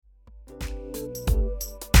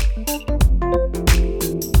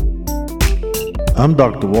I'm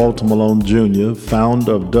Dr. Walter Malone Jr.,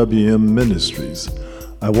 founder of WM Ministries.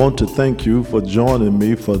 I want to thank you for joining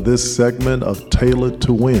me for this segment of Tailored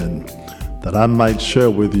to Win, that I might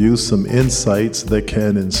share with you some insights that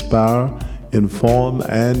can inspire, inform,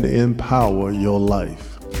 and empower your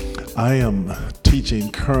life. I am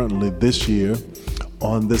teaching currently this year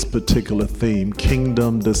on this particular theme,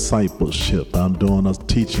 Kingdom Discipleship. I'm doing a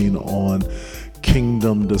teaching on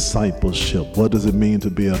Kingdom Discipleship. What does it mean to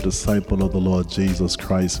be a disciple of the Lord Jesus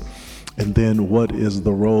Christ? And then what is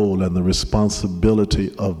the role and the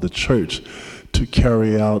responsibility of the church to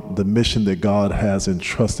carry out the mission that God has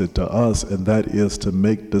entrusted to us, and that is to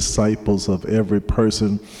make disciples of every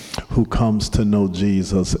person who comes to know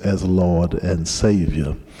Jesus as Lord and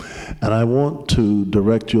Savior. And I want to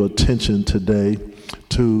direct your attention today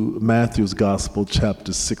to Matthew's Gospel,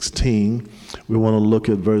 chapter 16. We want to look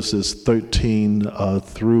at verses 13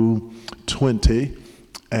 through 20.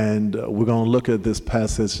 And we're going to look at this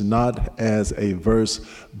passage not as a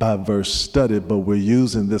verse-by-verse study, but we're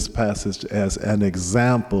using this passage as an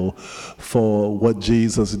example for what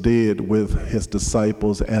Jesus did with his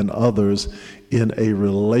disciples and others in a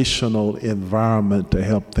relational environment to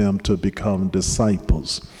help them to become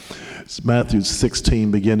disciples. Matthew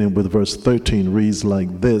 16, beginning with verse 13, reads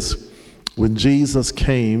like this. When Jesus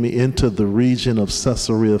came into the region of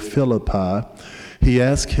Caesarea Philippi, he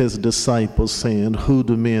asked his disciples, saying, "Who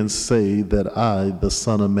do men say that I, the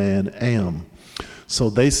Son of Man, am?" So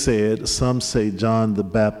they said, "Some say John the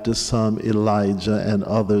Baptist, some Elijah, and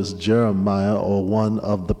others Jeremiah or one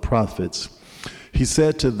of the prophets." He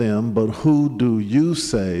said to them, "But who do you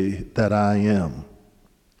say that I am?"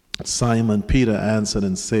 Simon Peter answered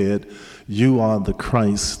and said, "You are the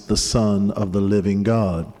Christ, the Son of the living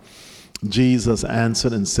God." Jesus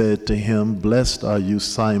answered and said to him, "Blessed are you,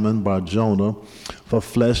 Simon Bar-Jonah, for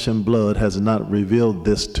flesh and blood has not revealed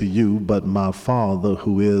this to you, but my Father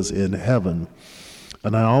who is in heaven.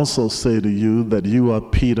 And I also say to you that you are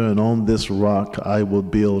Peter, and on this rock I will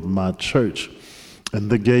build my church,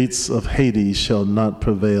 and the gates of Hades shall not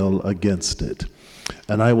prevail against it.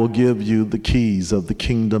 And I will give you the keys of the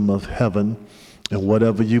kingdom of heaven, and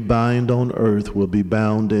whatever you bind on earth will be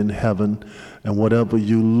bound in heaven, and whatever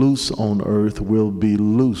you loose on earth will be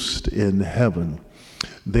loosed in heaven."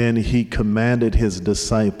 Then he commanded his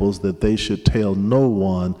disciples that they should tell no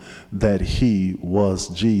one that he was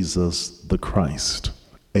Jesus the Christ.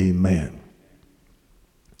 Amen.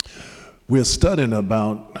 We're studying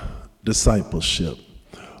about discipleship,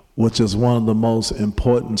 which is one of the most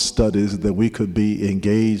important studies that we could be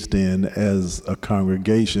engaged in as a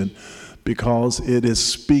congregation, because it is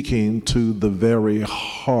speaking to the very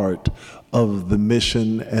heart of the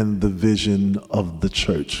mission and the vision of the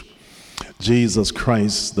church. Jesus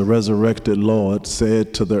Christ, the resurrected Lord,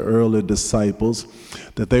 said to the early disciples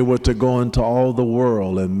that they were to go into all the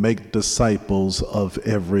world and make disciples of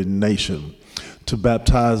every nation, to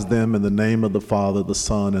baptize them in the name of the Father, the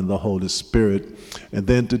Son, and the Holy Spirit, and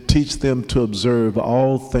then to teach them to observe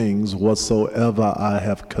all things whatsoever I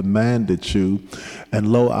have commanded you.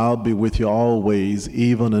 And lo, I'll be with you always,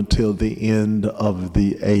 even until the end of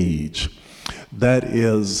the age. That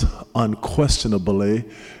is unquestionably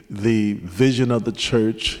the vision of the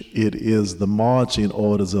church. It is the marching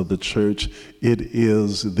orders of the church. It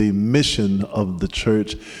is the mission of the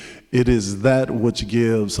church. It is that which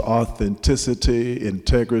gives authenticity,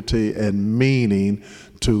 integrity, and meaning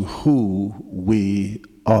to who we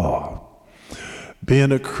are.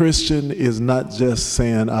 Being a Christian is not just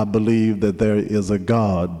saying, "I believe that there is a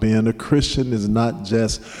God." Being a Christian is not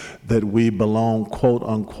just that we belong, quote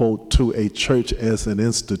unquote, to a church as an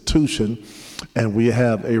institution, and we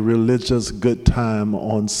have a religious good time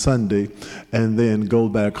on Sunday and then go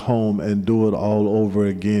back home and do it all over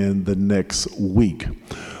again the next week.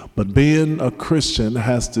 But being a Christian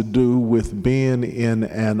has to do with being in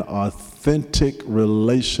an authentic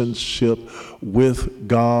relationship with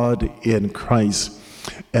God in Christ.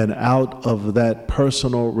 And out of that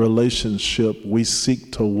personal relationship, we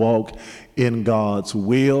seek to walk in God's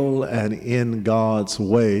will and in God's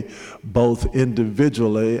way, both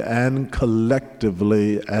individually and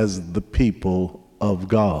collectively as the people of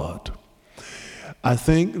God. I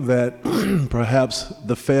think that perhaps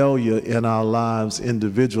the failure in our lives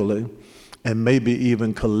individually, and maybe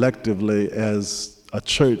even collectively as a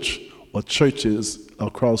church or churches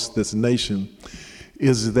across this nation,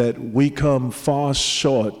 is that we come far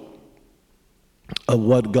short of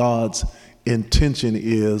what God's intention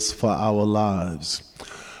is for our lives.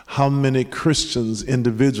 How many Christians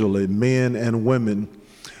individually, men and women,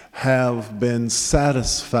 have been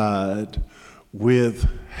satisfied with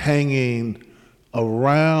hanging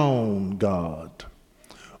around God,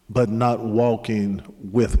 but not walking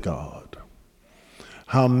with God?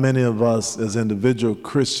 How many of us as individual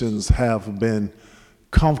Christians have been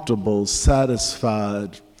comfortable,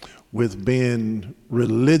 satisfied with being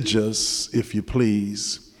religious, if you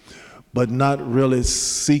please, but not really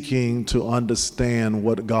seeking to understand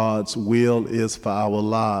what God's will is for our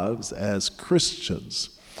lives as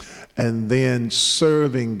Christians, and then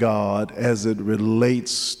serving God as it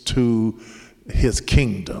relates to His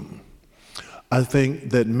kingdom? I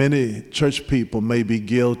think that many church people may be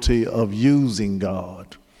guilty of using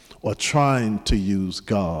God, or trying to use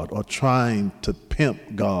God, or trying to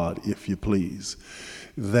pimp God, if you please.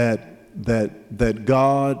 That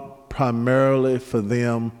God primarily for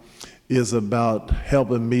them is about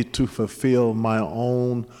helping me to fulfill my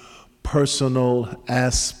own personal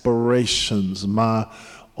aspirations, my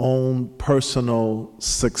own personal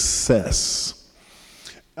success.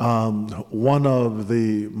 One of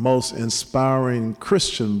the most inspiring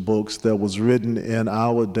Christian books that was written in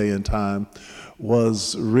our day and time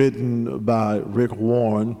was written by Rick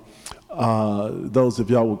Warren. Those of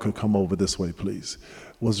y'all could come over this way, please.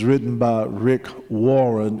 Was written by Rick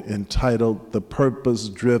Warren, entitled The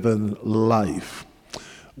Purpose-Driven Life.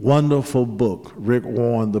 Wonderful book, Rick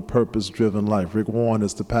Warren, The Purpose-Driven Life. Rick Warren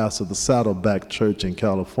is the pastor of the Saddleback Church in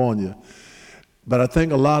California. But I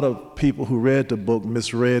think a lot of people who read the book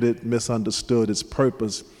misread it, misunderstood its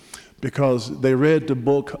purpose, because they read the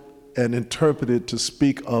book and interpreted it to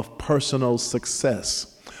speak of personal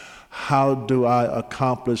success. How do I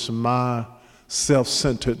accomplish my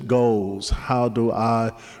self-centered goals? How do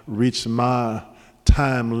I reach my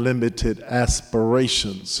time-limited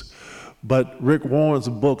aspirations? But Rick Warren's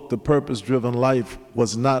book, The Purpose-Driven Life,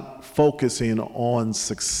 was not focusing on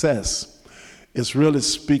success. It's really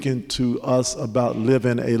speaking to us about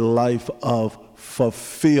living a life of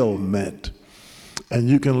fulfillment. And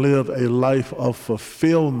you can live a life of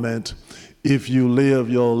fulfillment if you live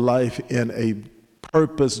your life in a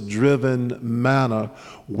purpose-driven manner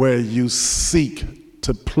where you seek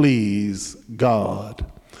to please God.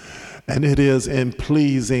 And it is in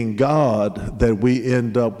pleasing God that we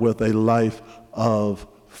end up with a life of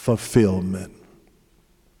fulfillment.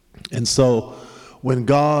 And so when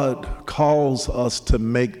God calls us to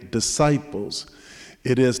make disciples,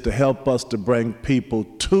 it is to help us to bring people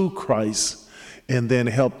to Christ and then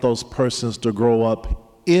help those persons to grow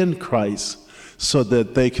up in Christ so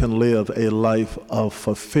that they can live a life of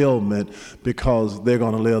fulfillment, because they're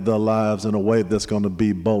going to live their lives in a way that's going to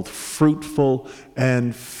be both fruitful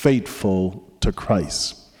and faithful to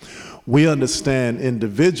Christ. We understand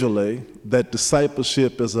individually that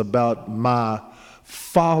discipleship is about my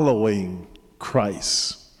following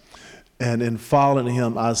Christ. And in following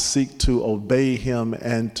Him, I seek to obey Him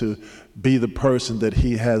and to be the person that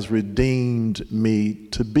He has redeemed me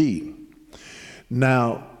to be.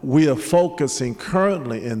 Now, we are focusing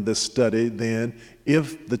currently in this study then,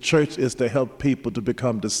 if the church is to help people to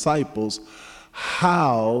become disciples,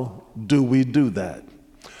 how do we do that?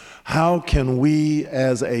 How can we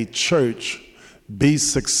as a church be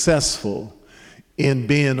successful in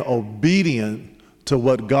being obedient to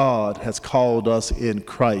what God has called us in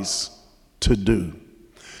Christ to do?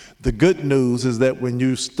 The good news is that when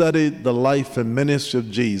you study the life and ministry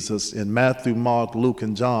of Jesus in Matthew, Mark, Luke,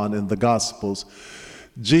 and John in the Gospels,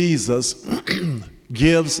 Jesus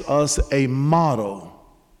gives us a model.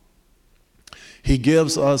 He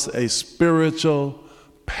gives us a spiritual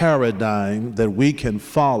paradigm that we can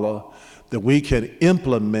follow, that we can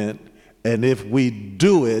implement, and if we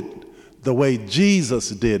do it the way Jesus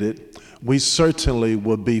did it, we certainly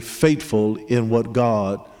will be faithful in what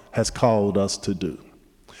God has called us to do.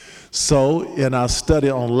 So in our study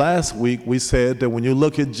on last week, we said that when you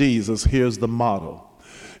look at Jesus, here's the model.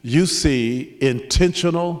 You see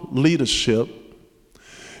intentional leadership.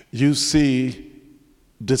 You see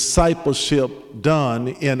discipleship done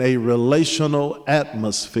in a relational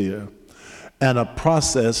atmosphere and a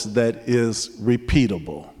process that is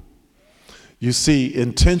repeatable. You see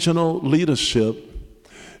intentional leadership.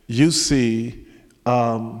 You see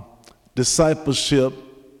discipleship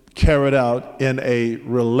carried out in a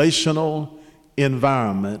relational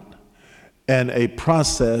environment and a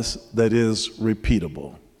process that is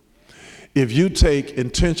repeatable. If you take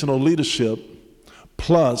intentional leadership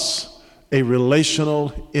plus a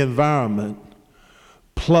relational environment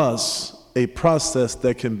plus a process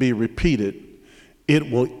that can be repeated,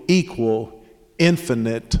 it will equal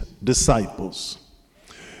infinite disciples.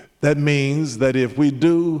 That means that if we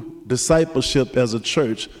do discipleship as a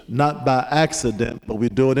church, not by accident, but we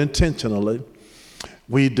do it intentionally,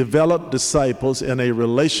 we develop disciples in a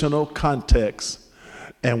relational context,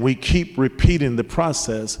 and we keep repeating the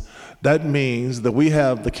process, that means that we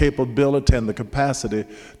have the capability and the capacity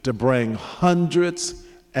to bring hundreds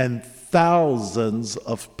and thousands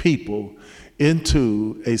of people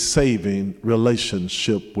into a saving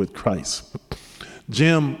relationship with Christ.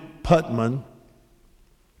 Jim Putman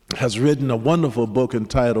has written a wonderful book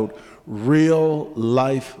entitled Real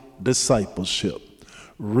Life Discipleship.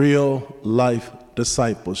 Real Life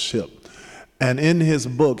Discipleship. And in his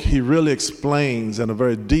book, he really explains in a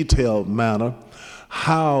very detailed manner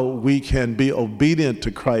how we can be obedient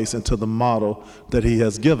to Christ and to the model that he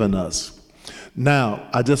has given us. Now,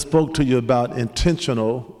 I just spoke to you about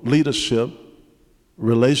intentional leadership,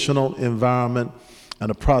 relational environment,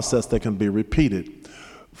 and a process that can be repeated.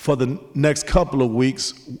 For the next couple of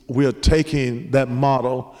weeks, we're taking that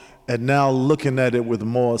model and now looking at it with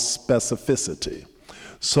more specificity.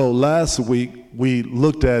 So last week, we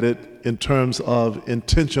looked at it in terms of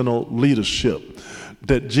intentional leadership,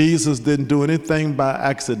 that Jesus didn't do anything by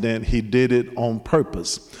accident, he did it on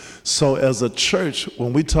purpose. So as a church,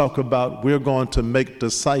 when we talk about we're going to make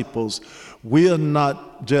disciples, we are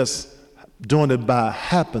not just doing it by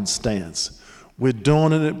happenstance. We're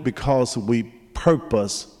doing it because we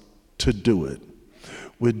purpose to do it.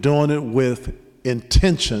 We're doing it with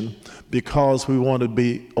intention because we want to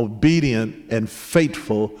be obedient and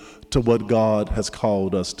faithful to what God has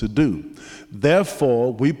called us to do.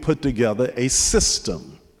 Therefore, we put together a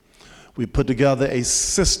system. We put together a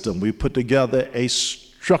system. We put together a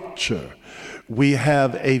structure. We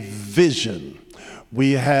have a vision.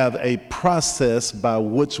 We have a process by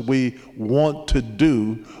which we want to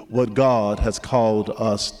do what God has called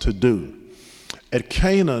us to do. At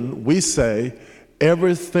Canaan, we say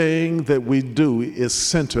everything that we do is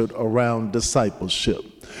centered around discipleship.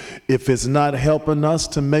 If it's not helping us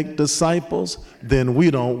to make disciples, then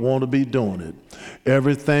we don't want to be doing it.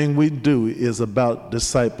 Everything we do is about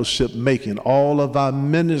discipleship making. All of our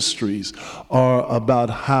ministries are about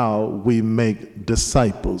how we make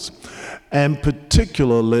disciples. And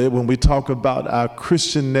particularly when we talk about our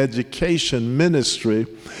Christian education ministry,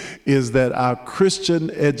 is that our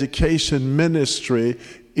Christian education ministry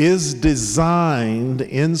is designed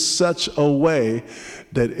in such a way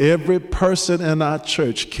that every person in our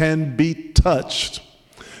church can be touched,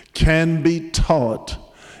 can be taught,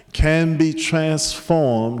 can be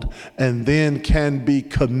transformed, and then can be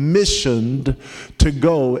commissioned to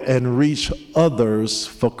go and reach others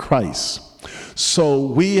for Christ. So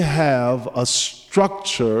we have a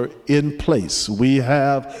structure in place. We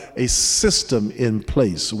have a system in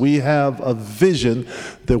place. We have a vision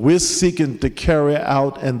that we're seeking to carry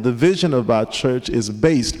out, and the vision of our church is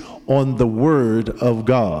based on the Word of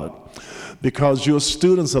God. Because you're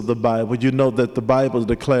students of the Bible, you know that the Bible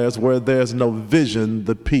declares where there's no vision,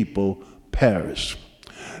 the people perish.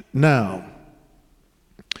 Now,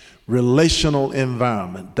 relational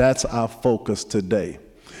environment, that's our focus today.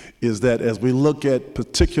 Is that as we look at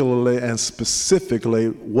particularly and specifically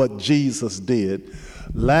what Jesus did,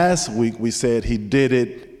 last week we said he did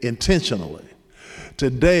it intentionally.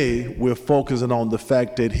 Today we're focusing on the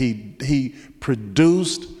fact that he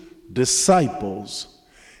produced disciples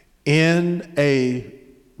in a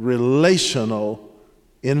relational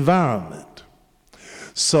environment.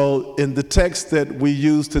 So in the text that we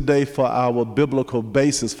use today for our biblical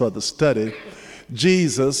basis for the study,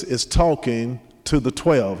 Jesus is talking to the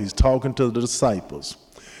 12. He's talking to the disciples.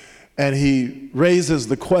 And he raises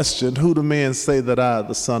the question, who do men say that I,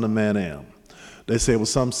 the Son of Man, am? They say, well,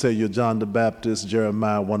 some say you're John the Baptist,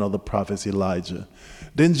 Jeremiah, one other prophet, Elijah.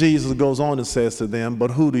 Then Jesus goes on and says to them, but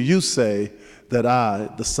who do you say that I,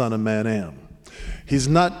 the Son of Man, am? He's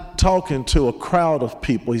not talking to a crowd of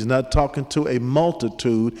people. He's not talking to a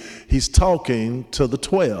multitude. He's talking to the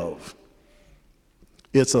 12.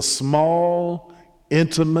 It's a small,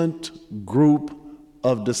 intimate group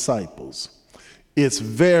of disciples. It's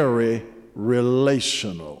very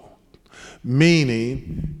relational,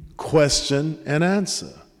 meaning question and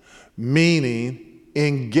answer, meaning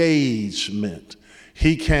engagement.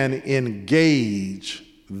 He can engage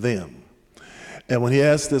them. And when he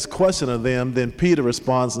asks this question of them, then Peter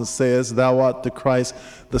responds and says, thou art the Christ,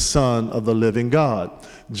 the Son of the living God.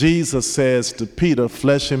 Jesus says to Peter,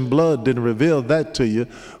 flesh and blood didn't reveal that to you,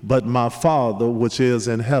 but my Father which is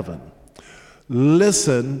in heaven.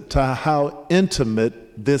 Listen to how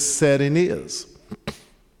intimate this setting is.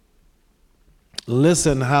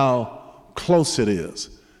 Listen how close it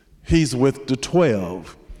is. He's with the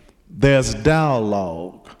 12. There's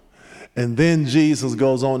dialogue. And then Jesus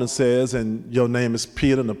goes on and says, and your name is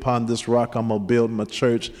Peter, and upon this rock I'm going to build my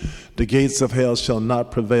church. The gates of hell shall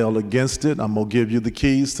not prevail against it. I'm going to give you the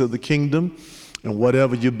keys to the kingdom. And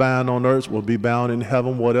whatever you bind on earth will be bound in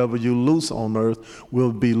heaven. Whatever you loose on earth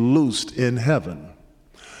will be loosed in heaven.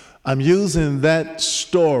 I'm using that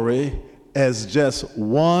story as just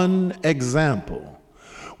one example.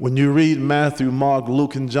 When you read Matthew, Mark,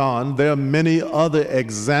 Luke, and John, there are many other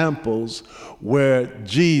examples where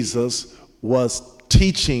Jesus was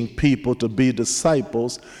teaching people to be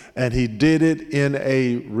disciples, and he did it in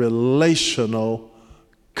a relational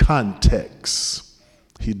context.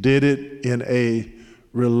 He did it in a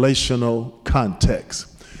relational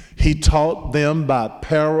context. He taught them by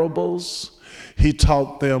parables. He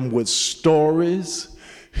taught them with stories.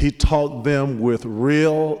 He taught them with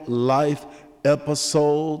real life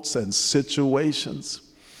episodes and situations.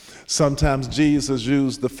 Sometimes Jesus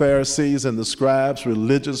used the Pharisees and the scribes,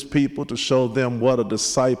 religious people, to show them what a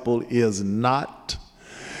disciple is not.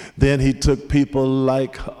 Then he took people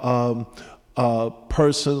like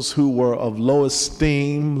persons who were of low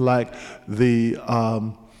esteem, like the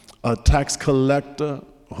tax collector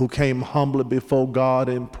who came humbly before God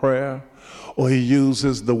in prayer. Or he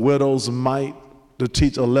uses the widow's mite to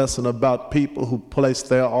teach a lesson about people who placed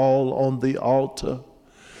their all on the altar.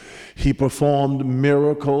 He performed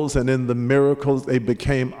miracles, and in the miracles they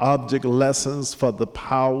became object lessons for the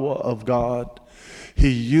power of God. He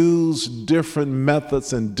used different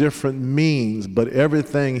methods and different means, but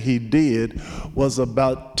everything he did was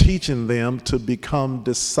about teaching them to become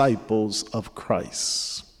disciples of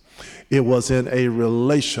Christ. It was in a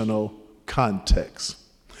relational context.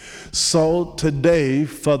 So today,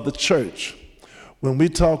 for the church, when we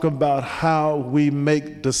talk about how we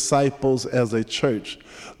make disciples as a church,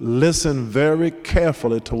 listen very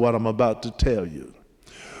carefully to what I'm about to tell you.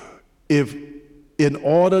 If in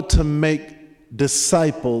order to make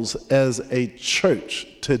disciples as a church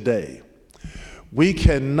today, we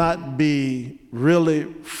cannot be really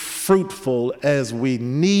fruitful as we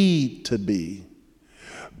need to be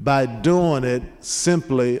by doing it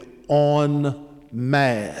simply en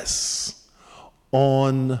masse.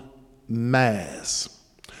 En masse.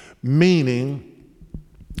 Meaning,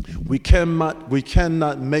 we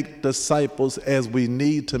cannot make disciples as we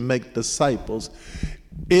need to make disciples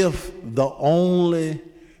if the only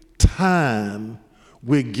time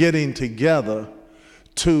we're getting together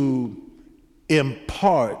to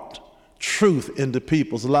impart truth into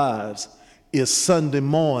people's lives is Sunday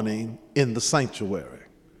morning in the sanctuary.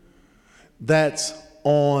 That's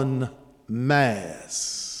en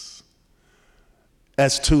masse.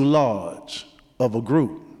 That's too large of a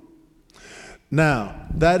group. Now,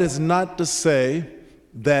 that is not to say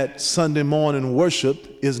that Sunday morning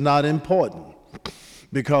worship is not important,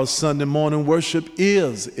 because Sunday morning worship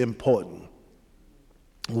is important.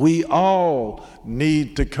 We all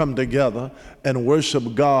need to come together and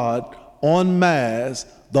worship God en masse,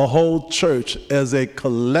 the whole church as a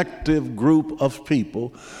collective group of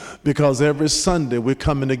people, because every Sunday we're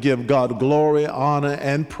coming to give God glory, honor,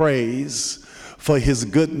 and praise for his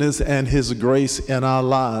goodness and his grace in our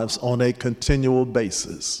lives on a continual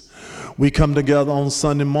basis. We come together on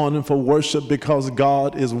Sunday morning for worship because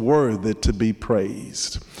God is worthy to be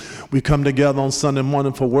praised. We come together on Sunday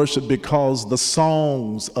morning for worship because the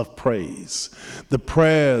songs of praise, the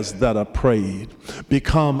prayers that are prayed,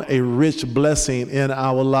 become a rich blessing in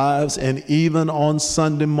our lives. And even on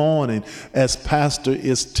Sunday morning, as Pastor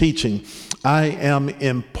is teaching, I am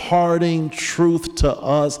imparting truth to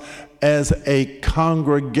us as a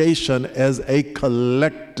congregation, as a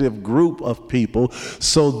collective group of people,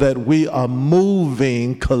 so that we are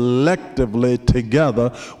moving collectively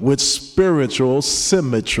together with spiritual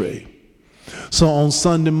symmetry. So on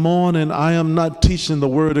Sunday morning, I am not teaching the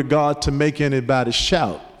Word of God to make anybody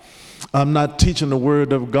shout. I'm not teaching the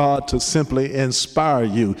Word of God to simply inspire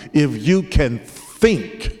you. If you can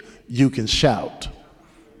think, you can shout.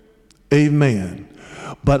 Amen.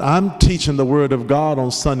 But I'm teaching the Word of God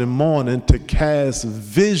on Sunday morning to cast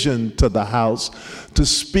vision to the house, to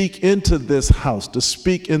speak into this house, to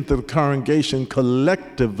speak into the congregation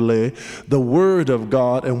collectively the Word of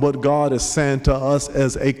God and what God is saying to us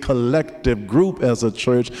as a collective group, as a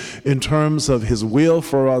church, in terms of his will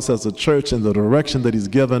for us as a church and the direction that he's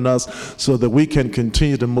given us, so that we can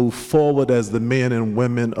continue to move forward as the men and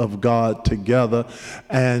women of God together.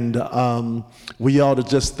 And we ought to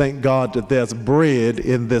just thank God that there's bread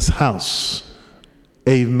in this house.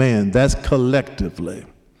 Amen. That's collectively.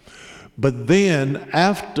 But then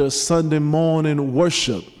after Sunday morning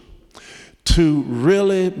worship, to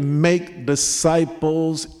really make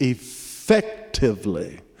disciples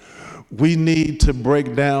effectively, we need to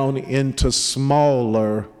break down into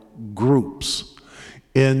smaller groups.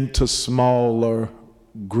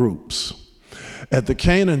 At the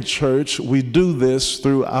Canaan Church, we do this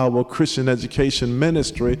through our Christian education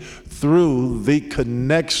ministry through the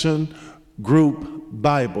Connection Group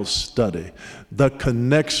Bible Study. The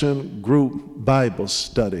Connection Group Bible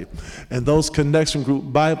Study. And those Connection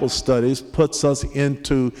Group Bible Studies puts us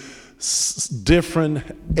into different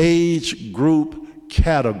age group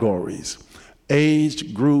categories.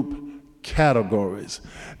 Age group categories.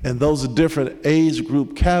 And those different age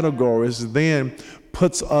group categories then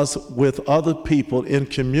puts us with other people in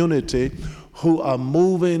community who are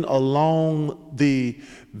moving along the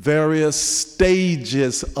various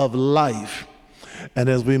stages of life. And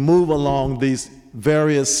as we move along these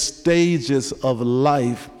various stages of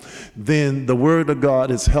life, then the Word of God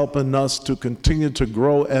is helping us to continue to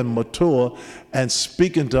grow and mature and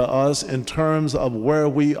speaking to us in terms of where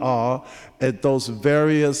we are at those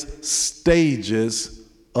various stages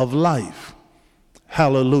of life.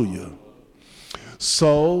 Hallelujah.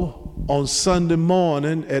 So on Sunday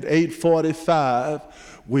morning at 8:45,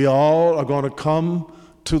 we all are going to come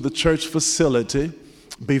to the church facility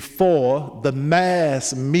before the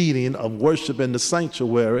mass meeting of worship in the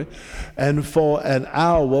sanctuary, and for an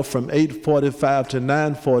hour from 8:45 to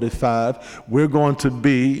 9:45, we're going to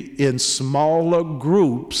be in smaller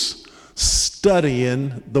groups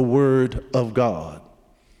studying the Word of God.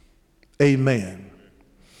 Amen.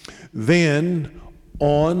 Then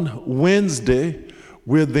on Wednesday,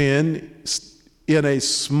 we're then in a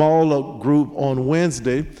smaller group on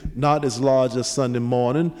Wednesday, not as large as Sunday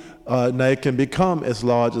morning. Now it can become as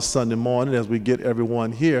large as Sunday morning as we get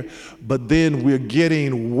everyone here, but then we're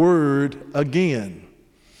getting Word again.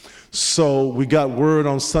 So we got Word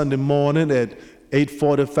on Sunday morning at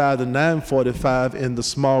 8:45 to 9:45 in the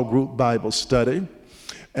small group Bible study.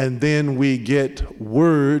 And then we get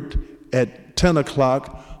Word at 10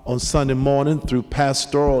 o'clock on Sunday morning through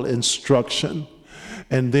pastoral instruction.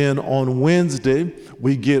 And then on Wednesday,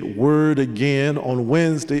 we get Word again on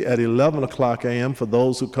Wednesday at 11 o'clock a.m. for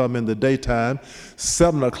those who come in the daytime,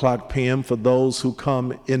 7 o'clock p.m. for those who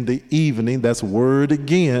come in the evening. That's Word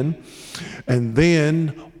again. And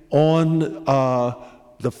then on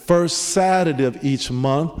the first Saturday of each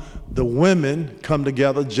month, the women come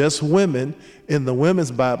together, just women, in the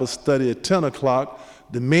women's Bible study at 10 o'clock.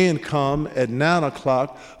 The men come at 9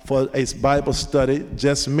 o'clock for a Bible study,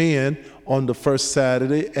 just men, on the first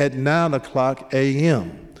Saturday at 9 o'clock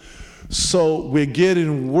a.m. So we're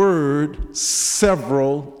getting Word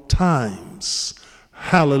several times.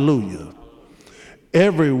 Hallelujah.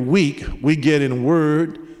 Every week we get in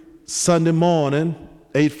Word Sunday morning,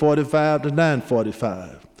 8:45 to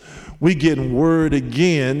 9:45. We get in Word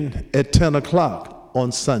again at 10 o'clock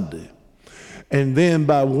on Sunday. And then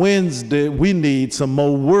by Wednesday, we need some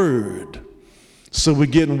more Word. So we're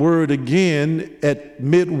getting Word again at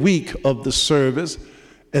midweek of the service.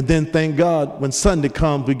 And then thank God, when Sunday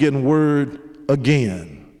comes, we're getting Word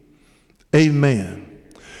again. Amen.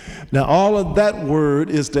 Now, all of that Word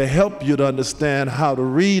is to help you to understand how to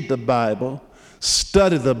read the Bible,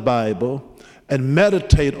 study the Bible, and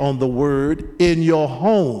meditate on the Word in your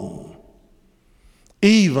home,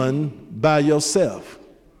 even by yourself.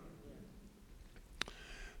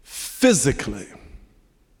 Physically,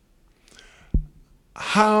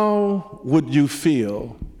 how would you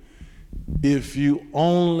feel if you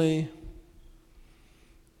only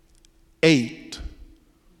ate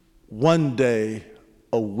one day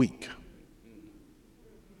a week?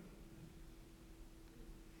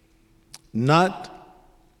 Not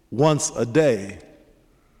once a day,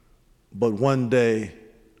 but one day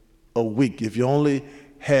a week. If you only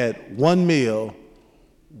had one meal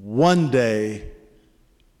one day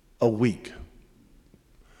a week,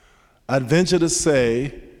 I'd venture to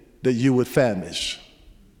say that you would famish.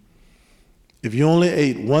 If you only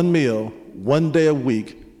ate one meal one day a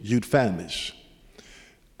week, you'd famish.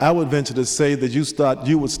 I would venture to say that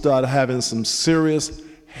you would start having some serious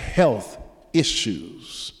health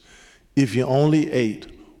issues if you only ate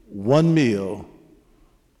one meal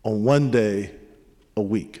on one day a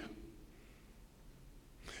week.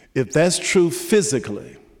 If that's true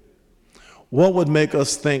physically, what would make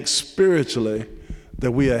us think spiritually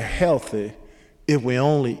that we are healthy if we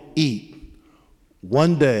only eat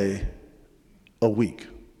one day a week?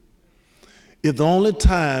 If the only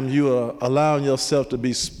time you are allowing yourself to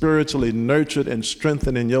be spiritually nurtured and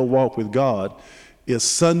strengthened in your walk with God is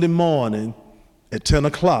Sunday morning at 10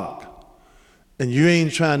 o'clock, and you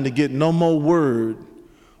ain't trying to get no more Word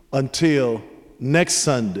until next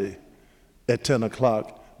Sunday at 10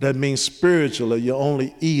 o'clock, that means spiritually you're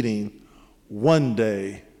only eating one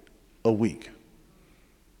day a week.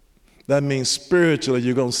 That means spiritually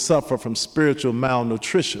you're going to suffer from spiritual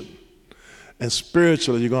malnutrition. and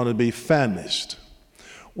spiritually you're going to be famished.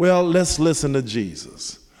 Well, let's listen to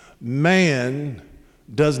Jesus. Man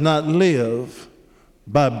does not live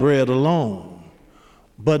by bread alone,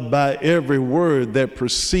 but by every word that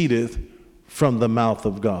proceedeth from the mouth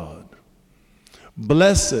of God.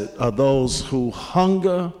 Blessed are those who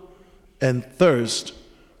hunger and thirst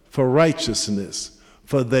for righteousness,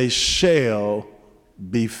 for they shall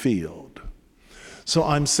be filled. So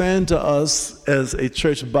I'm saying to us as a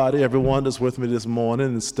church body, everyone that's with me this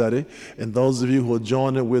morning in study, and those of you who are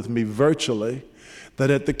joining with me virtually, that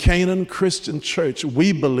at the Canaan Christian Church,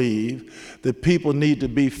 we believe that people need to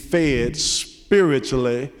be fed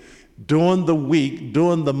spiritually during the week,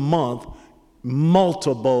 during the month,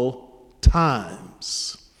 multiple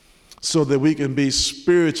times, so that we can be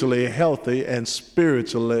spiritually healthy and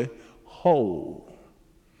spiritually whole.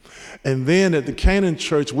 And then at the Canaan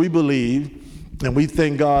Church, we believe, and we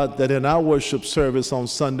thank God that in our worship service on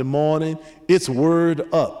Sunday morning, it's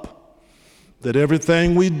word up. That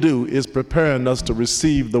everything we do is preparing us to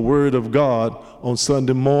receive the word of God on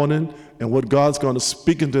Sunday morning and what God's going to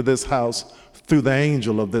speak into this house through the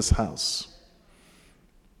angel of this house.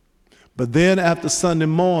 But then after Sunday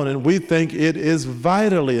morning, we think it is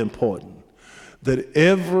vitally important that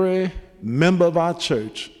every member of our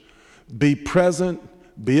church be present,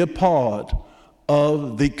 be a part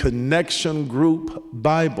of the Connection Group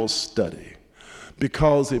Bible study,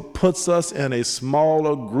 because it puts us in a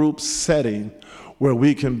smaller group setting where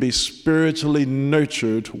we can be spiritually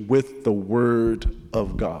nurtured with the Word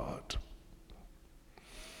of God.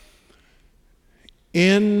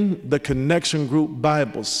 In the Connection Group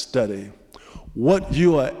Bible study, what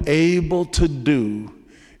you are able to do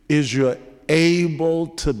is you're able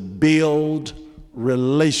to build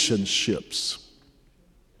relationships.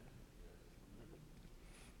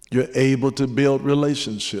 You're able to build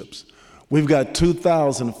relationships. We've got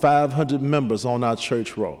 2,500 members on our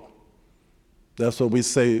church roll. That's what we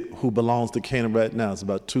say who belongs to Canaan right now. It's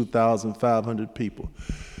about 2,500 people.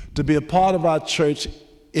 To be a part of our church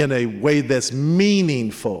in a way that's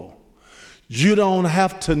meaningful, you don't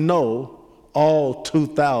have to know all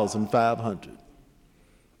 2,500.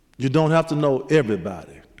 You don't have to know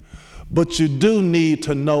everybody. But you do need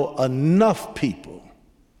to know enough people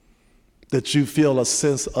that you feel a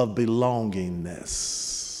sense of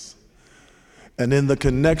belongingness. And in the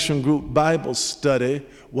Connection Group Bible study,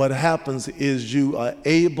 what happens is you are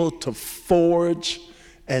able to forge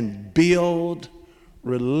and build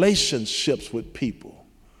relationships with people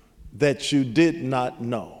that you did not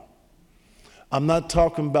know. I'm not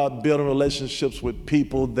talking about building relationships with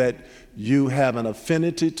people that you have an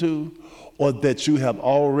affinity to or that you have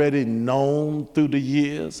already known through the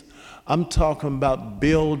years. I'm talking about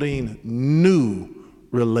building new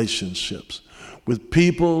relationships with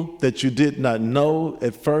people that you did not know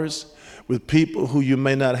at first, with people who you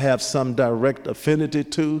may not have some direct affinity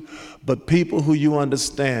to, but people who you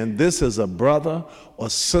understand this is a brother or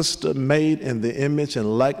sister made in the image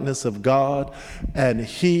and likeness of God, and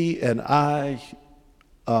he and I,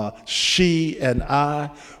 she and I,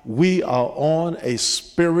 we are on a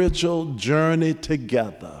spiritual journey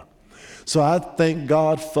together. So I thank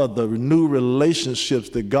God for the new relationships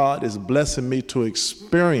that God is blessing me to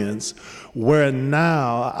experience, where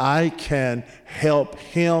now I can help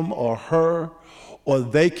him or her, or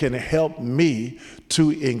they can help me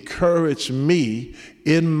to encourage me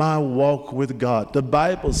in my walk with God. The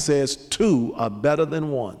Bible says two are better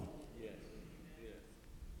than one.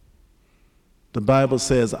 The Bible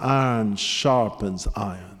says iron sharpens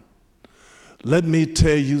iron. Let me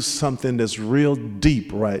tell you something that's real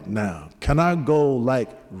deep right now. Can I go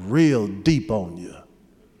like real deep on you?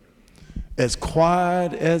 As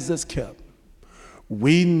quiet as it's kept,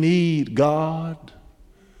 we need God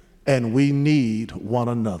and we need one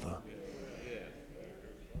another.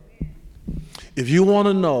 If you want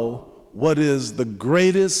to know what is the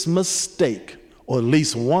greatest mistake, or at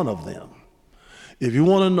least one of them, if you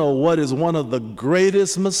want to know what is one of the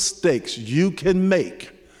greatest mistakes you can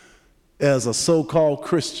make as a so-called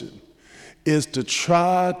Christian, is to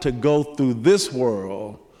try to go through this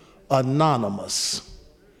world anonymous.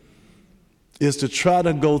 Is to try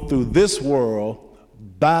to go through this world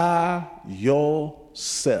by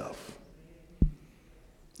yourself.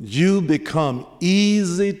 You become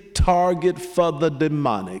easy target for the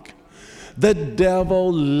demonic. The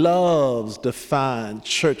devil loves to find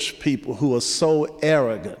church people who are so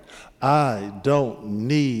arrogant. I don't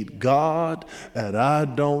need God and I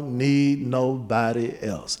don't need nobody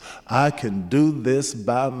else. I can do this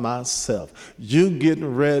by myself. You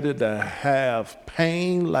getting ready to have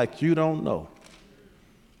pain like you don't know.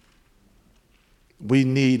 We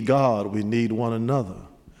need God. We need one another.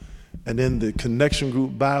 And in the Connection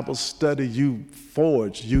Group Bible study, you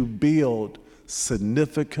build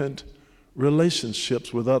significant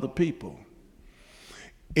relationships with other people.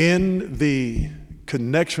 In the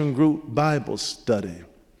Connection Group Bible study,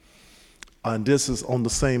 and this is on the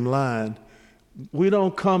same line, we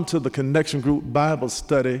don't come to the Connection Group Bible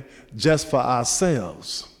study just for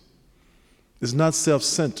ourselves. It's not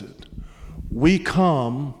self-centered. We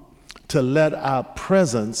come to let our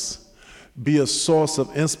presence be a source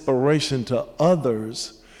of inspiration to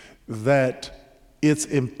others that it's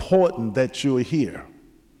important that you're here.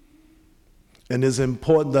 And it's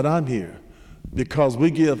important that I'm here because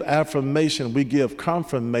we give affirmation, we give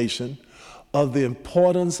confirmation of the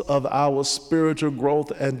importance of our spiritual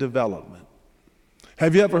growth and development.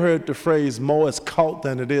 Have you ever heard the phrase, more is caught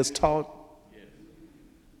than it is taught? Yes.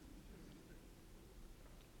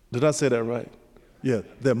 Did I say that right? Yeah,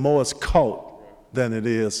 that more is caught than it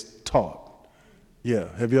is taught.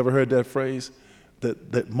 Yeah, have you ever heard that phrase?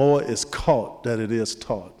 That more is caught than it is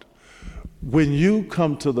taught. When you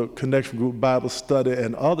come to the Connection Group Bible study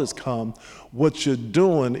and others come, what you're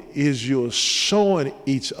doing is you're showing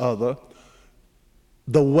each other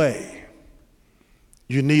the way.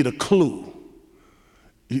 You need a clue.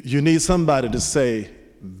 You need somebody to say,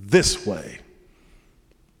 this way,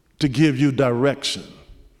 to give you direction.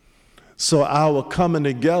 So our coming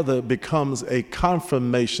together becomes a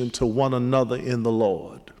confirmation to one another in the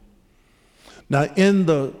Lord. Now, in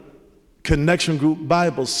the Connection Group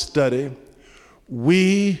Bible study,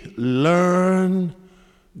 we learn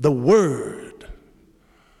the Word.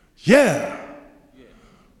 Yeah.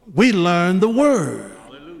 We learn the Word.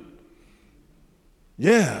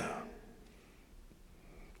 Yeah.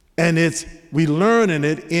 And we learning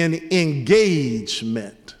it in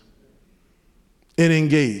engagement. In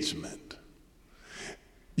engagement.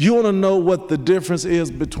 You want to know what the difference is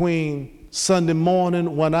between Sunday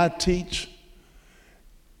morning when I teach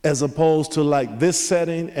as opposed to like this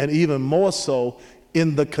setting, and even more so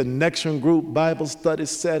in the Connection Group Bible study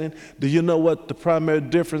setting? Do you know what the primary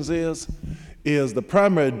difference is? The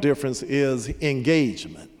primary difference is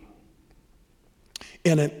engagement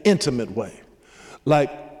in an intimate way. Like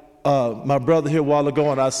my brother here a while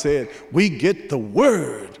ago, and I said, we get the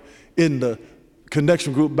Word in the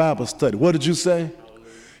Connection Group Bible study. What did you say?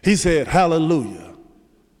 He said, hallelujah.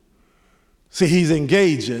 See, he's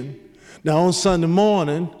engaging. Now, on Sunday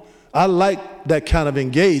morning, I like that kind of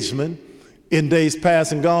engagement. In days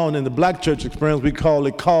past and gone, in the black church experience, we call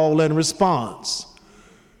it call and response.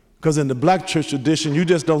 Because in the black church tradition, you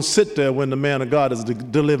just don't sit there when the man of God is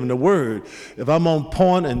delivering the word. If I'm on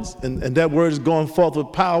point and that word is going forth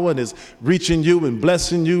with power and is reaching you and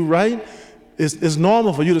blessing you, right? It's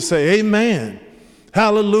normal for you to say, amen,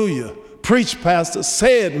 hallelujah. Preach, pastor,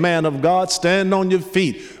 say it, man of God, stand on your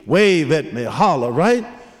feet, wave at me, holler, right?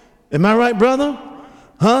 Am I right, brother?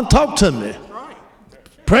 Huh? Talk to me. Right.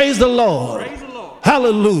 Praise the Lord. Praise the Lord.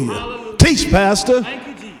 Hallelujah. Hallelujah. Teach, pastor. Thank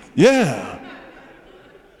you, Jesus. Yeah.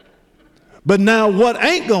 But now what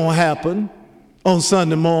ain't gonna happen on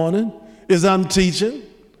Sunday morning is I'm teaching,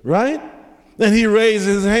 right? And he raised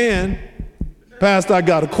his hand, Pastor, I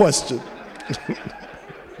got a question.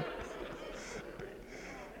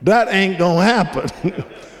 That ain't gonna happen.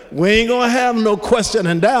 We ain't gonna have no question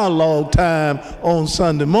and dialogue time on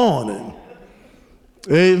Sunday morning.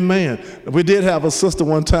 Amen. We did have a sister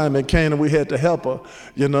one time in Canaan. We had to help her.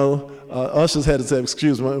 You know, ushers had to say,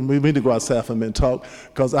 excuse me, we need to go outside for a minute and talk,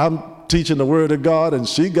 because I'm teaching the word of God and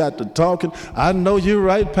she got to talking. I know you're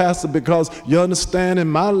right, Pastor, because you understand in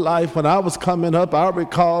my life when I was coming up, I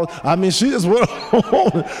recall, she just went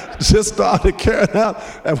on, just started carrying out.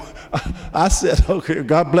 And I said, okay,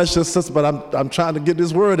 God bless your sister, but I'm trying to get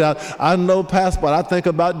this word out. I know, Pastor, but I think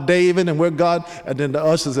about David and where God, and then the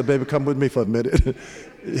usher said, baby, come with me for a minute.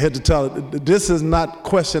 You had to tell her, this is not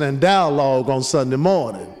question and dialogue on Sunday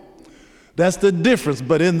morning. That's the difference.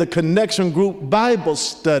 But in the Connection Group Bible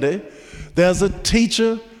study, there's a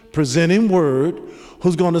teacher presenting word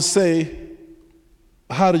who's going to say,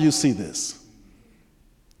 how do you see this?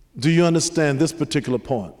 Do you understand this particular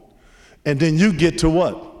point? And then you get to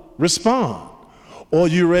what? Respond. Or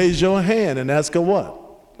you raise your hand and ask a what?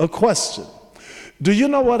 A question. Do you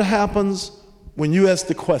know what happens when you ask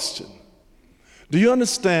the question? Do you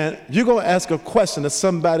understand? You're going to ask a question that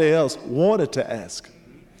somebody else wanted to ask.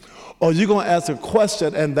 Or you're going to ask a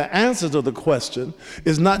question, and the answer to the question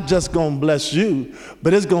is not just going to bless you,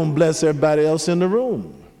 but it's going to bless everybody else in the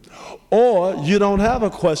room. Or you don't have a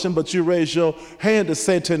question, but you raise your hand to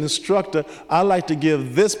say to an instructor, I like to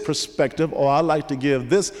give this perspective, or I like to give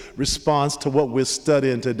this response to what we're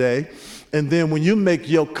studying today. And then when you make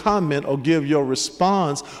your comment or give your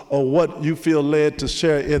response or what you feel led to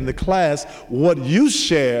share in the class, what you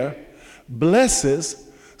share blesses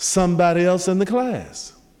somebody else in the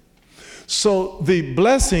class. So the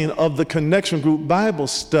blessing of the Connection Group Bible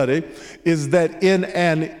study is that in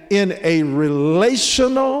a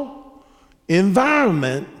relational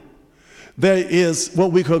environment, there is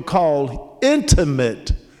what we could call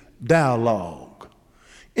intimate dialogue.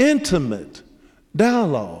 Intimate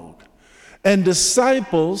dialogue. And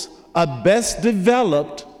disciples are best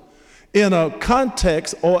developed in a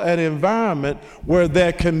context or an environment where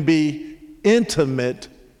there can be intimate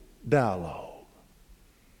dialogue.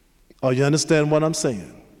 Oh, you understand what I'm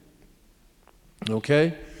saying?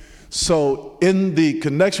 Okay? So in the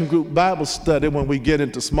Connection Group Bible study, when we get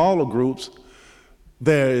into smaller groups,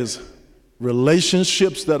 there is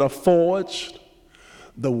relationships that are forged.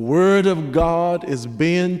 The Word of God is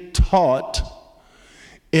being taught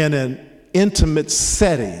in an intimate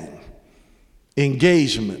setting,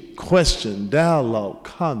 engagement, question, dialogue,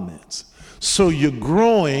 comments. So you're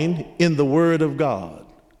growing in the Word of God.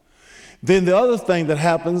 Then the other thing that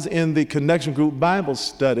happens in the Connection Group Bible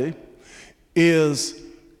study is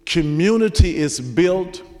community is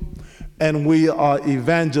built and we are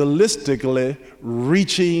evangelistically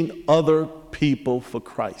reaching other people for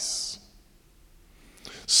Christ.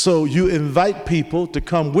 So you invite people to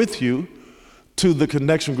come with you to the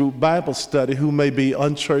Connection Group Bible study who may be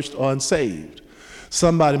unchurched or unsaved.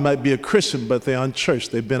 Somebody might be a Christian, but they're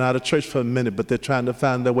unchurched. They've been out of church for a minute, but they're trying to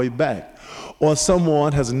find their way back. Or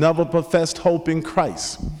someone has never professed hope in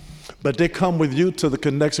Christ, but they come with you to the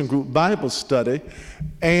Connection Group Bible study,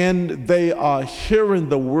 and they are hearing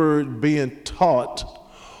the Word being taught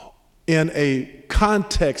in a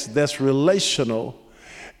context that's relational,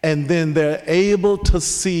 and then they're able to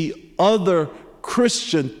see other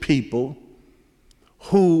Christian people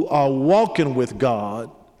who are walking with God.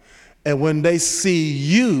 And when they see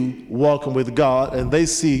you walking with God and they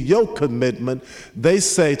see your commitment, they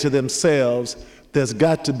say to themselves, there's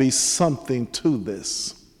got to be something to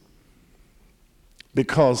this.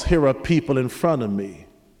 Because here are people in front of me.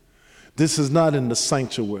 This is not in the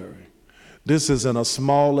sanctuary. This is in a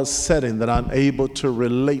smaller setting that I'm able to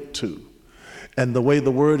relate to. And the way the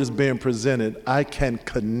Word is being presented, I can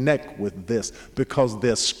connect with this because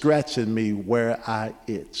they're scratching me where I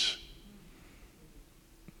itch.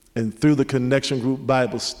 And through the Connection Group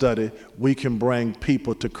Bible study, we can bring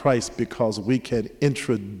people to Christ because we can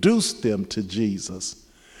introduce them to Jesus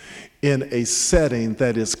in a setting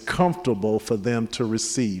that is comfortable for them to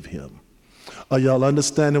receive Him. Are y'all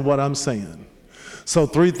understanding what I'm saying? So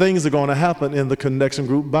 3 things are going to happen in the Connection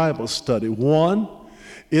Group Bible study. One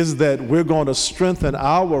is that we're going to strengthen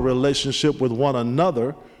our relationship with one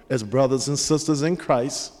another as brothers and sisters in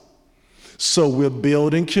Christ. So we're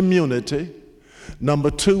building community. Number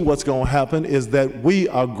 2, what's going to happen is that we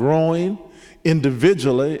are growing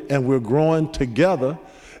individually and we're growing together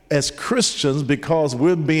as Christians because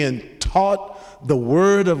we're being taught the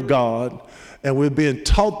Word of God, and we're being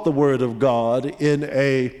taught the Word of God in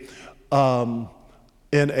a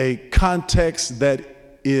context that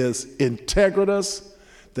is integritous,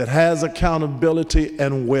 that has accountability,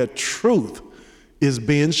 and where truth is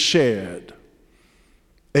being shared.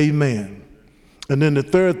 Amen. And then the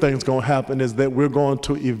third thing that's going to happen is that we're going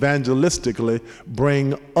to evangelistically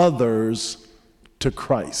bring others to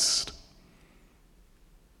Christ.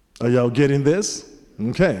 Are y'all getting this?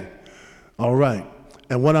 Okay. All right.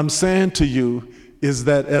 And what I'm saying to you is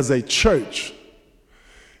that as a church,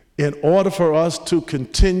 in order for us to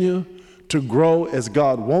continue to grow as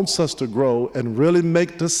God wants us to grow and really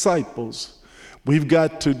make disciples, we've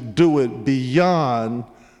got to do it beyond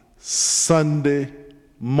Sunday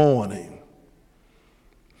morning.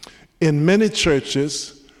 In many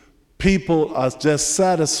churches, people are just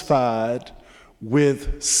satisfied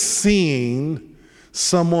with seeing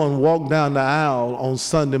someone walk down the aisle on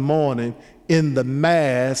Sunday morning in the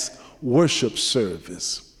mass worship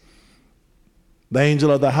service. The angel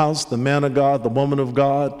of the house, the man of God, the woman of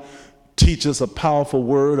God teaches a powerful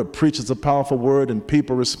word or preaches a powerful word, and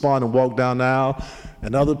people respond and walk down the aisle.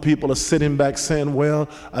 And other people are sitting back saying, well,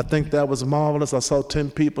 I think that was marvelous. I saw 10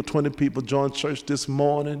 people, 20 people join church this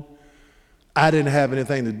morning. I didn't have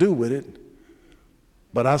anything to do with it,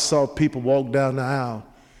 but I saw people walk down the aisle.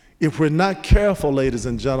 If we're not careful, ladies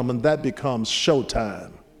and gentlemen, that becomes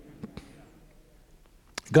showtime.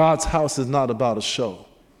 God's house is not about a show.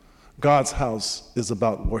 God's house is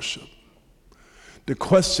about worship. The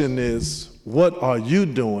question is, what are you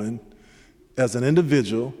doing as an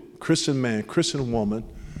individual, Christian man, Christian woman,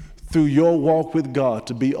 through your walk with God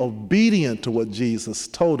to be obedient to what Jesus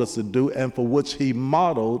told us to do and for which He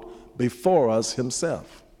modeled before us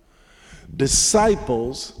himself.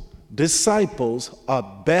 Disciples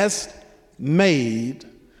are best made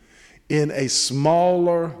in a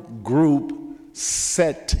smaller group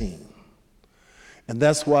setting. And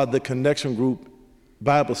that's why the connection group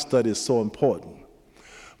Bible study is so important.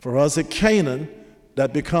 For us at Canaan,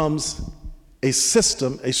 that becomes a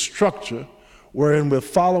system, a structure, wherein we're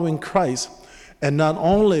following Christ. And not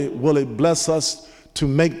only will it bless us to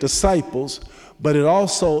make disciples, but it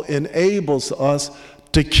also enables us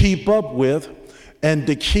to keep up with and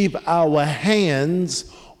to keep our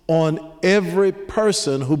hands on every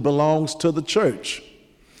person who belongs to the church.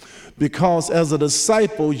 Because as a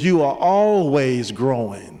disciple, you are always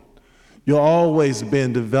growing. You're always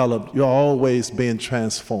being developed. You're always being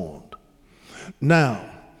transformed. Now,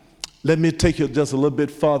 let me take you just a little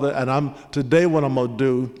bit further. And today what I'm going to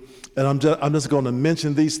do, and I'm just going to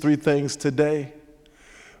mention these three things today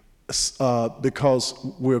because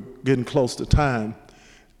we're getting close to time.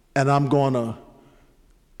 And I'm going to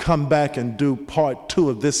come back and do part 2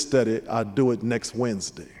 of this study. I'll do it next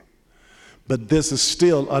Wednesday. But this is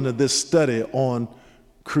still under this study on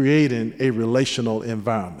creating a relational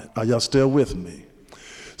environment. Are y'all still with me?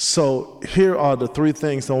 So here are the 3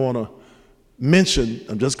 things I want to mention.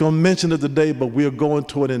 I'm just going to mention it today, but we'll go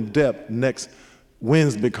into it in depth next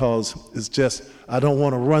Wednesday because it's just, I don't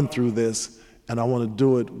want to run through this, and I want to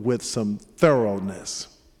do it with some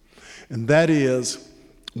thoroughness. And that is,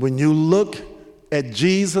 when you look at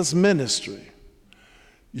Jesus' ministry,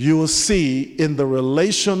 you will see in the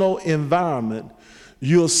relational environment,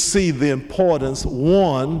 you'll see the importance,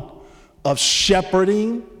 1, of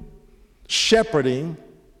shepherding.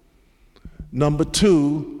 Number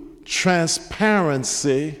 2,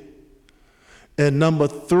 transparency. And number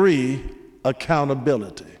 3,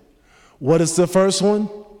 accountability. What is the first one?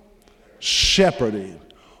 Shepherding.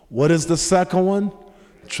 What is the second one?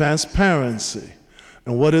 Transparency.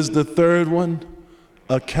 And what is the third one?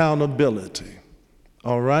 Accountability.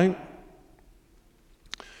 All right?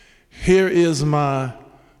 Here is my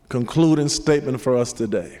concluding statement for us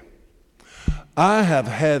today. I have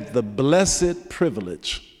had the blessed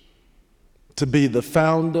privilege to be the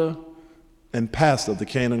founder and pastor of the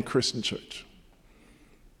Canaan Christian Church.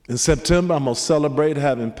 In September, I'm going to celebrate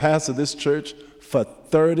having pastored this church for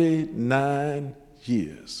 39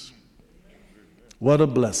 years. What a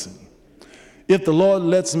blessing. If the Lord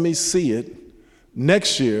lets me see it,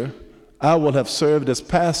 next year, I will have served as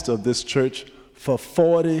pastor of this church for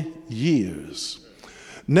 40 years.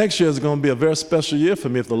 Next year is going to be a very special year for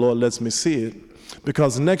me if the Lord lets me see it,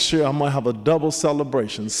 because next year I'm going to have a double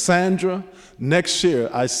celebration. Sandra, next year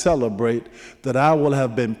I celebrate that I will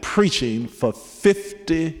have been preaching for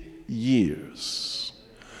 50 years.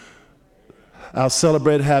 I'll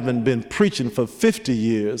celebrate having been preaching for 50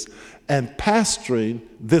 years and pastoring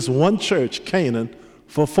this one church, Canaan,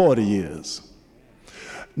 for 40 years.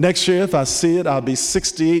 Next year, if I see it, I'll be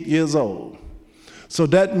 68 years old. So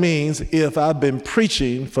that means if I've been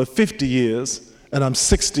preaching for 50 years and I'm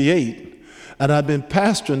 68, and I've been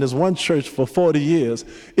pastoring this one church for 40 years,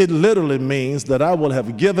 it literally means that I will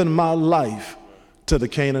have given my life to the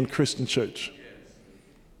Canaan Christian Church.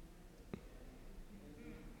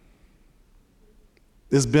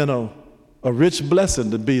 It's been a rich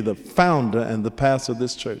blessing to be the founder and the pastor of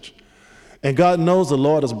this church. And God knows the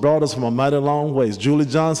Lord has brought us from a mighty long ways. Julie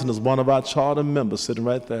Johnson is one of our charter members sitting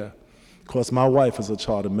right there. Of course, my wife is a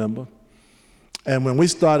charter member. And when we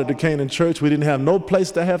started the Canaan Church, we didn't have no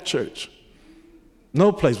place to have church.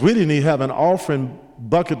 No place. We didn't even have an offering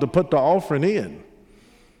bucket to put the offering in.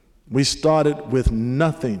 We started with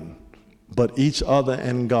nothing but each other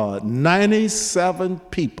and God. 97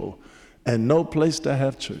 people and no place to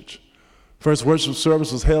have church. First worship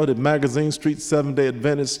service was held at Magazine Street Seventh-day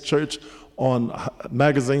Adventist Church on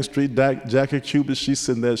Magazine Street. Jackie Cubis, she's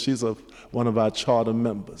sitting there. She's one of our charter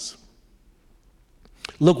members.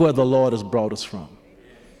 Look where the Lord has brought us from.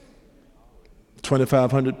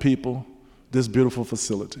 2,500 people, this beautiful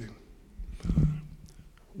facility.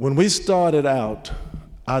 When we started out,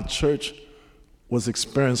 our church was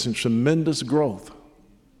experiencing tremendous growth.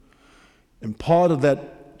 And part of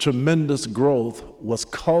that tremendous growth was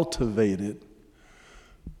cultivated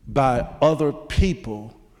by other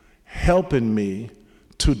people helping me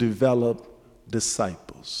to develop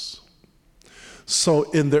disciples. So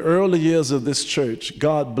in the early years of this church,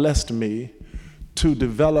 God blessed me to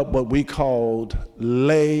develop what we called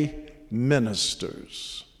lay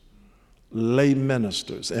ministers. Lay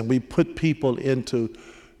ministers. And we put people into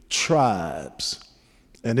tribes.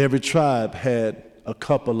 And every tribe had a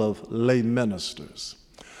couple of lay ministers.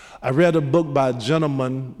 I read a book by a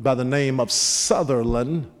gentleman by the name of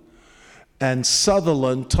Sutherland, and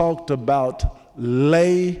Sutherland talked about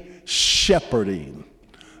lay shepherding,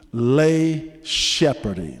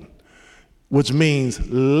 which means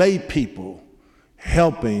lay people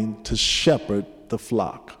helping to shepherd the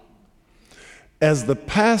flock. As the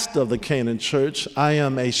pastor of the Canaan Church, I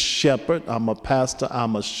am a shepherd. I'm a pastor.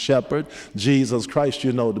 I'm a shepherd. Jesus Christ,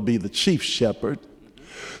 you know, to be the chief shepherd.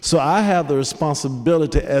 So I have the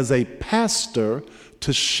responsibility as a pastor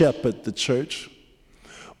to shepherd the church.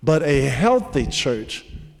 But a healthy church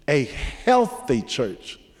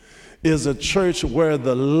is a church where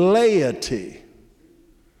the laity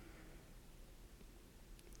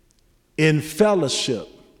in fellowship,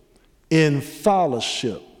 in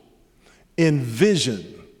fellowship, in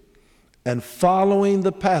vision, and following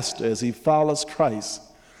the pastor as he follows Christ,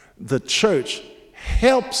 the church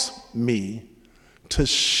helps me to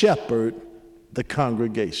shepherd the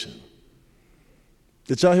congregation.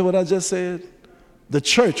 Did y'all hear what I just said? The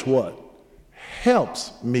church what?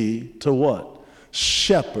 Helps me to what?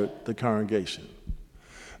 Shepherd the congregation.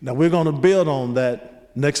 Now we're going to build on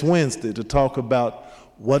that next Wednesday to talk about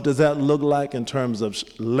what does that look like in terms of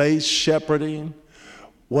lay shepherding.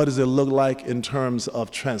 What does it look like in terms of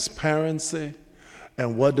transparency?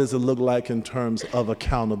 And what does it look like in terms of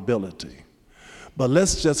accountability? But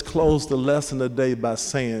let's just close the lesson today by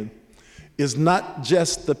saying it's not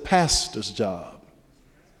just the pastor's job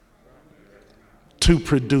to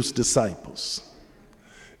produce disciples.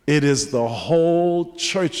 It is the whole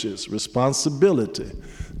church's responsibility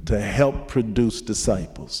to help produce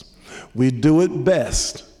disciples. We do it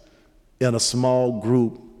best in a small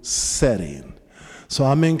group setting. So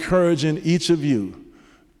I'm encouraging each of you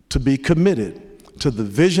to be committed to the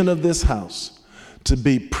vision of this house, to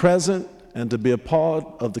be present and to be a part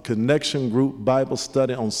of the Connection Group Bible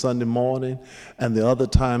study on Sunday morning and the other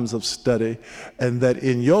times of study, and that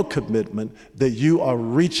in your commitment that you are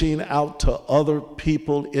reaching out to other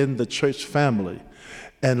people in the church family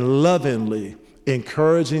and lovingly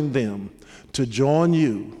encouraging them to join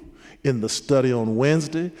you in the study on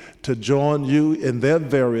Wednesday, to join you in their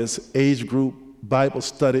various age group Bible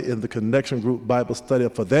study in the Connection Group Bible study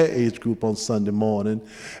for their age group on Sunday morning,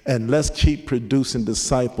 and let's keep producing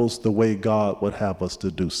disciples the way God would have us to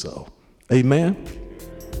do so. Amen?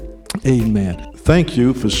 Amen. Thank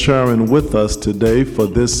you for sharing with us today for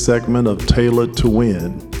this segment of Tailored to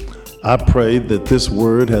Win. I pray that this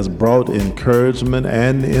word has brought encouragement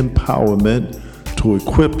and empowerment to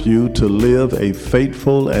equip you to live a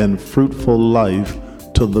faithful and fruitful life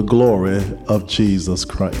to the glory of Jesus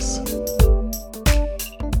Christ.